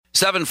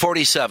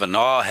7:47.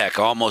 Oh, heck,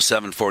 almost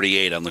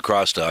 7:48 on the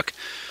crosstalk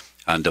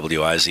on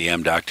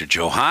WIZM. Dr.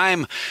 Joe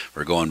Heim.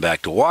 We're going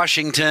back to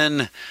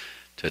Washington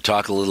to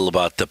talk a little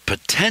about the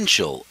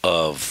potential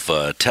of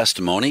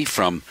testimony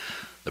from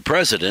the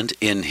president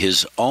in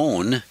his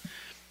own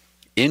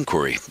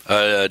inquiry.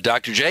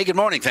 Dr. J, good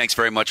morning. Thanks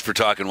very much for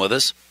talking with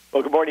us.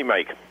 Well, good morning,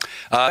 Mike.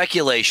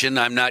 Speculation,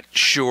 I'm not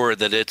sure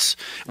that it's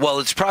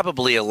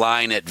probably a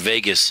line at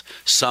Vegas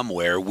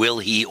somewhere. Will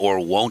he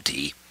or won't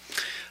he?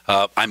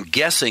 I'm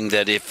guessing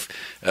that if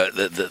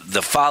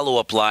the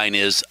follow-up line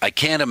is, I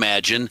can't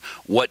imagine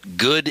what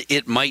good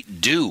it might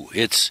do.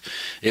 It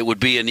would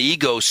be an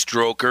ego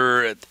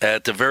stroker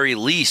at the very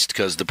least,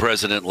 because the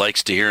president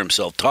likes to hear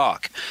himself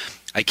talk.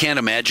 I can't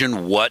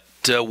imagine what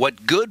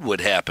good would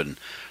happen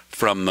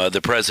from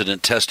the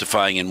president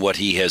testifying in what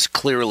he has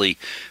clearly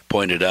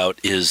pointed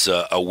out is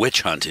a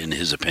witch hunt, in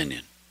his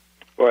opinion.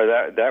 Well,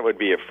 that would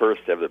be a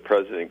first to have the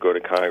president go to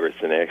Congress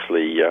and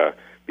actually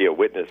be a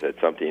witness at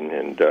something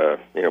and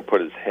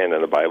put his hand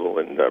on the Bible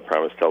and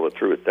promise to tell the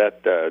truth.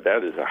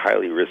 That is a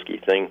highly risky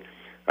thing.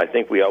 I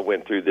think we all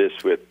went through this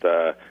with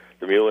the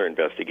Mueller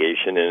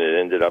investigation, and it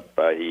ended up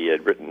he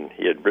had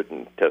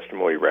written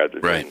testimony rather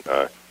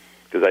than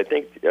because I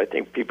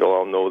think people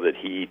all know that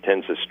he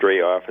tends to stray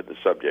off at the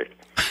subject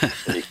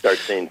and he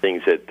starts saying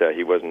things that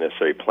he wasn't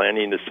necessarily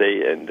planning to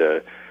say, and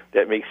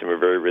that makes him a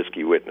very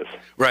risky witness.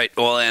 Right.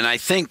 Well, and I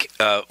think,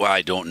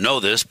 I don't know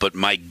this, but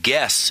my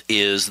guess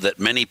is that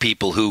many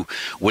people who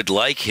would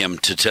like him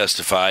to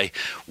testify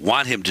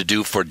want him to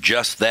do for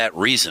just that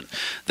reason,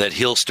 that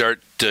he'll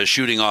start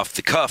shooting off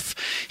the cuff.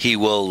 He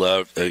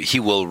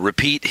will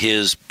repeat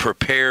his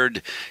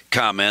prepared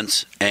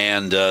comments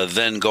and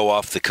then go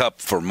off the cuff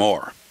for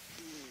more.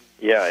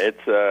 Yeah,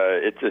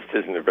 it just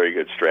isn't a very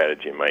good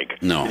strategy, Mike.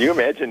 No. Can you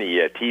imagine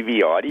the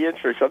TV audience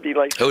or something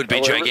like that? It would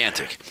be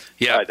gigantic.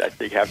 Yeah, I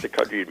think half the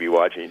country would be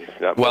watching.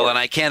 Not well, more. And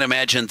I can't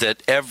imagine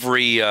that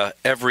every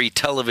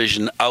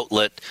television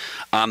outlet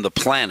on the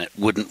planet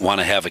wouldn't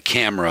want to have a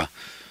camera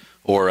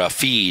or a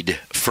feed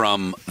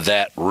from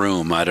that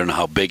room. I don't know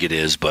how big it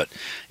is, but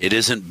it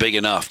isn't big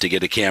enough to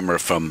get a camera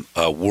from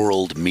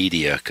world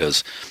media,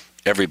 because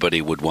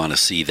everybody would want to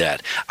see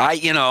that.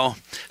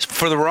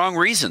 For the wrong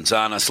reasons,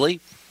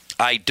 honestly.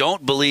 I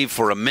don't believe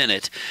for a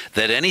minute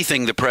that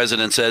anything the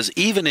president says,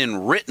 even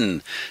in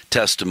written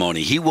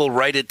testimony, he will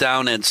write it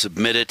down and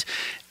submit it.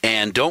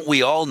 And don't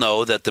we all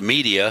know that the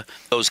media,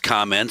 those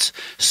comments,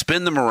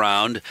 spin them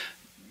around,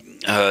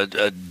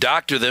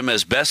 doctor them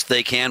as best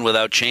they can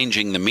without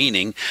changing the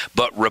meaning,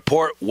 but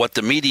report what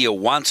the media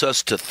wants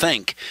us to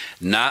think,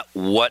 not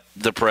what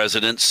the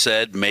president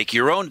said. Make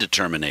your own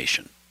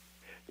determination.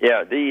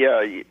 Yeah,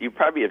 you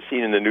probably have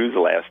seen in the news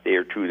the last day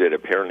or two that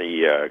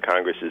apparently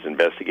Congress is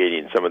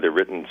investigating some of the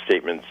written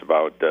statements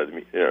about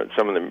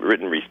some of the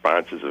written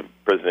responses of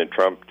President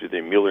Trump to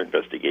the Mueller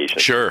investigation.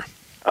 Sure.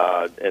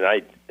 And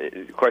I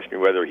question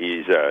whether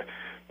he's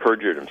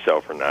perjured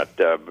himself or not.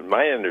 But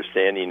my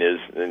understanding is,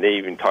 and they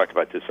even talked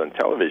about this on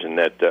television,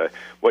 that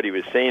what he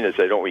was saying is,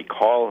 I don't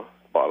recall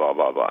blah, blah,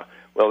 blah, blah.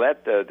 Well,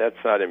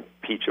 that's not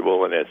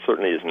impeachable, and it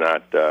certainly is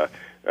not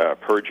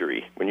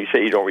perjury. When you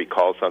say you don't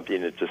recall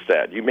something, it's just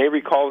that. You may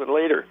recall it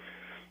later.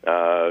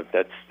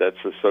 That's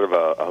a sort of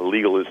a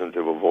legalism to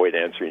avoid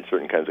answering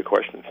certain kinds of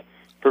questions.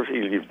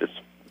 Perfectly,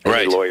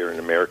 any lawyer in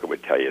America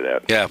would tell you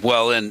that. Yeah,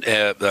 well, and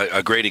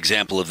a great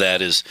example of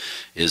that is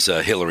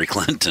Hillary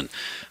Clinton.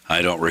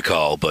 I don't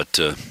recall, but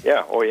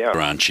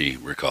Ron, she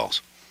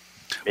recalls.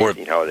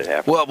 Amazing how it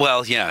happened.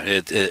 Well,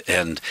 yeah,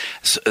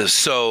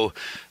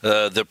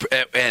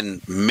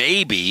 and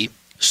maybe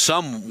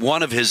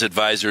one of his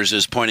advisors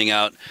is pointing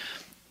out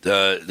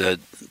to,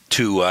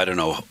 I don't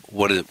know,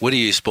 what do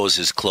you suppose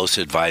his close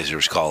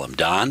advisors call him?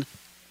 Don?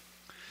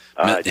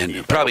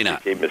 And probably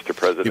not. Mr.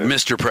 President.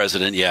 Mr.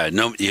 President, yeah.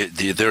 No,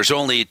 there's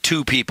only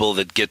two people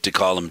that get to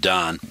call him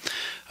Don.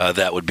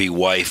 That would be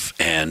wife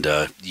and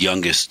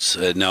youngest.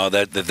 No,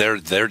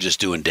 they're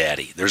just doing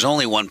daddy. There's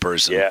only one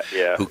person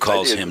who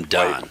calls him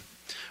Don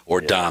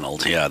or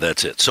Donald. Yeah,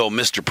 that's it. So,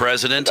 Mr.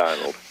 President,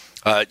 Donald.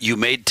 You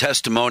made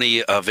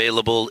testimony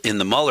available in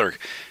the Mueller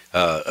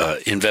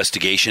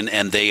investigation,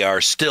 and they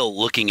are still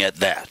looking at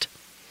that.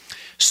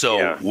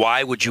 So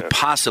why would you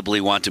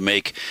possibly want to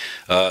make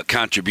a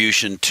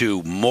contribution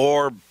to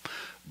more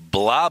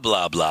blah,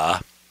 blah, blah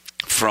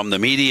from the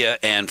media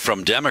and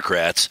from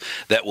Democrats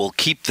that will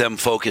keep them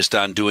focused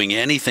on doing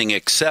anything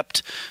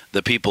except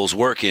the people's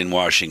work in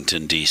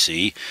Washington,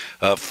 D.C.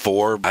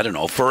 For, I don't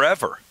know,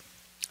 forever?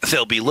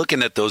 They'll be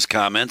looking at those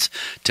comments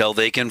till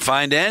they can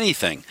find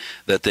anything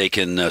that they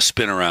can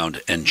spin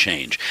around and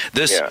change.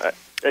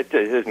 It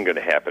isn't going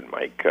to happen,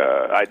 Mike.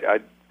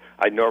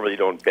 I normally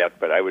don't bet,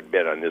 but I would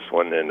bet on this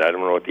one, and I don't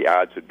know what the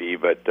odds would be,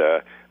 but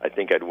I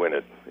think I'd win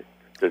it.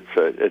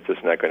 It's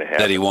just not going to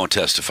happen. That he won't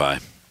testify.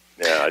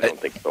 Yeah, I don't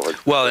think so.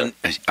 Well,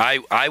 and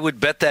I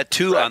would bet that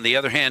too. Right. On the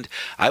other hand,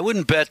 I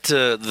wouldn't bet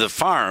the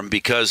farm,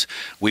 because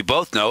we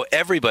both know,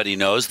 everybody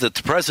knows, that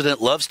the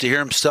president loves to hear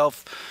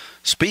himself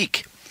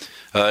speak.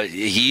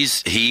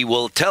 He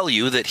will tell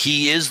you that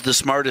he is the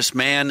smartest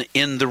man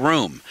in the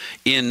room,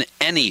 in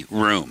any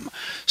room.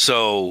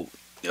 So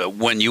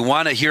when you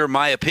want to hear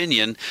my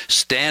opinion,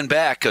 stand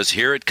back, because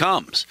here it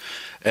comes.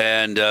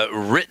 And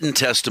written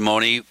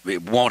testimony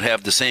won't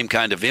have the same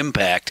kind of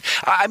impact.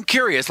 I'm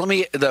curious.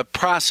 The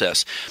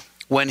process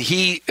when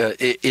he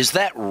is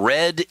that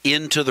read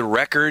into the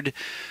record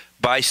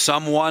by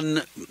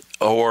someone,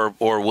 or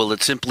will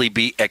it simply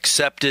be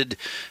accepted,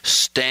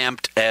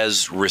 stamped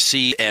as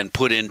receipt, and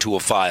put into a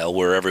file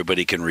where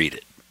everybody can read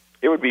it?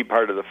 It would be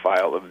part of the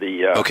file of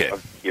the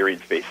of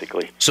hearings,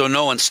 basically. So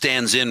no one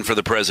stands in for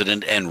the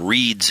president and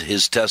reads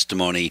his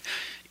testimony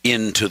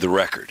into the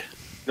record?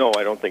 No,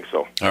 I don't think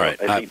so. All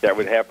right. I think that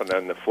would happen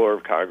on the floor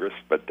of Congress,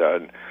 but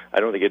I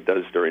don't think it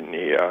does during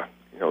the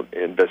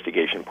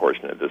investigation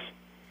portion of this.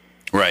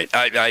 Right.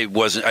 I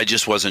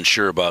just wasn't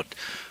sure about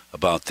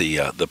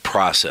the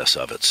process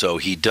of it. So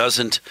he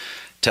doesn't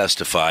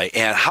testify.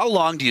 And how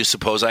long do you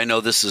suppose? I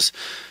know this is,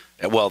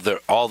 well,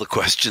 all the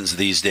questions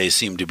these days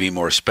seem to be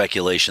more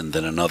speculation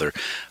than another.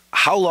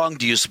 How long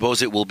do you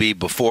suppose it will be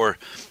before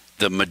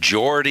the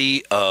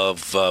majority of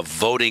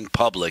voting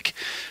public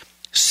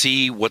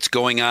see what's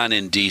going on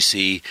in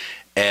D.C.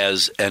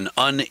 as an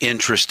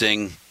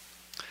uninteresting,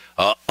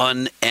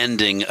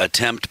 unending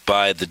attempt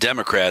by the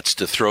Democrats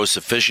to throw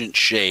sufficient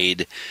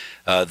shade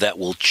that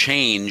will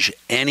change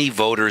any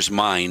voter's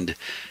mind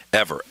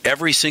ever?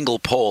 Every single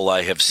poll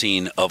I have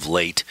seen of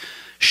late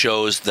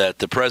shows that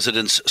the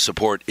president's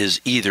support is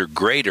either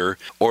greater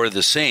or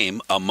the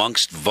same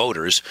amongst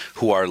voters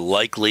who are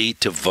likely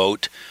to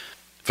vote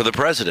for the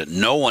president.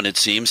 No one, it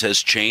seems,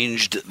 has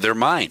changed their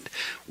mind.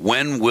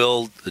 When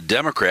will the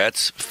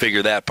Democrats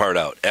figure that part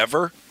out?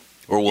 Ever?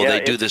 Or will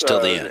they do this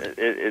till the end?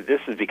 This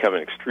has become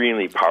an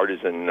extremely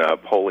partisan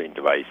polling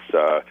device.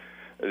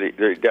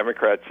 The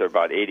Democrats are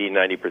about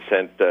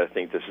 80-90%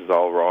 think this is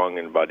all wrong,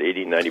 and about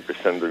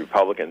 80-90% of the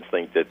Republicans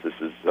think that this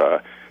is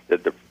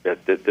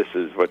that this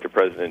is what the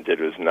president did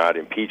was not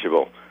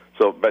impeachable.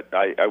 So, but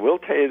I will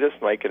tell you this,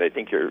 Mike, and I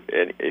think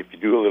if you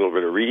do a little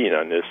bit of reading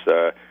on this,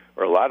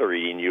 or a lot of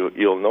reading,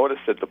 you'll notice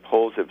that the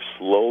polls have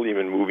slowly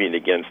been moving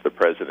against the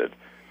president.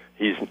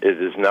 It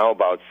is now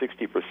about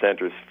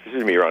 60%, or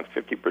excuse me, around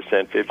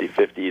 50%,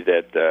 50-50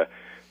 that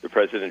the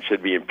president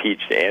should be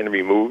impeached and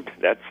removed.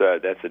 That's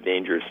a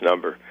dangerous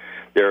number.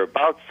 There are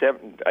about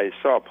I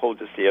saw a poll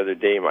just the other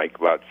day, Mike.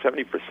 About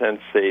 70%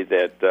 say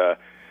that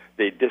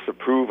they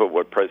disapprove of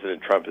what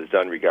President Trump has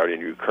done regarding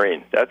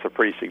Ukraine. That's a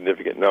pretty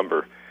significant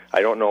number.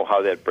 I don't know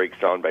how that breaks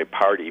down by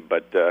party,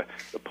 but the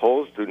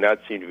polls do not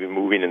seem to be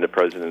moving in the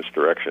president's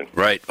direction.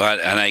 Right,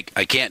 and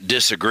I can't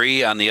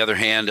disagree. On the other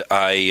hand,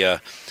 I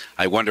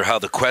wonder how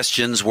the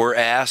questions were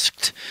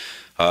asked.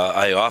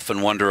 I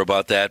often wonder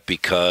about that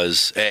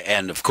because,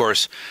 and of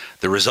course,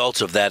 the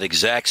results of that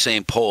exact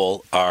same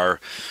poll are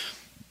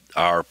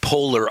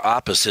polar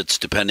opposites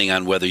depending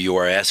on whether you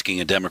are asking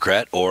a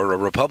Democrat or a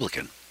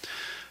Republican.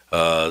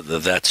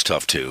 That's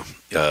tough, too.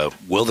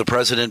 Will the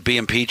president be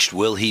impeached?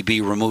 Will he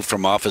be removed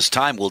from office?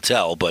 Time will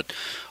tell, but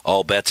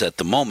all bets at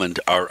the moment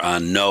are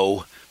on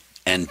no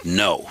and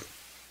no.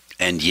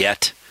 And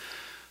yet,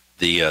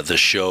 the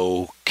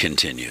show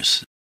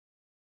continues.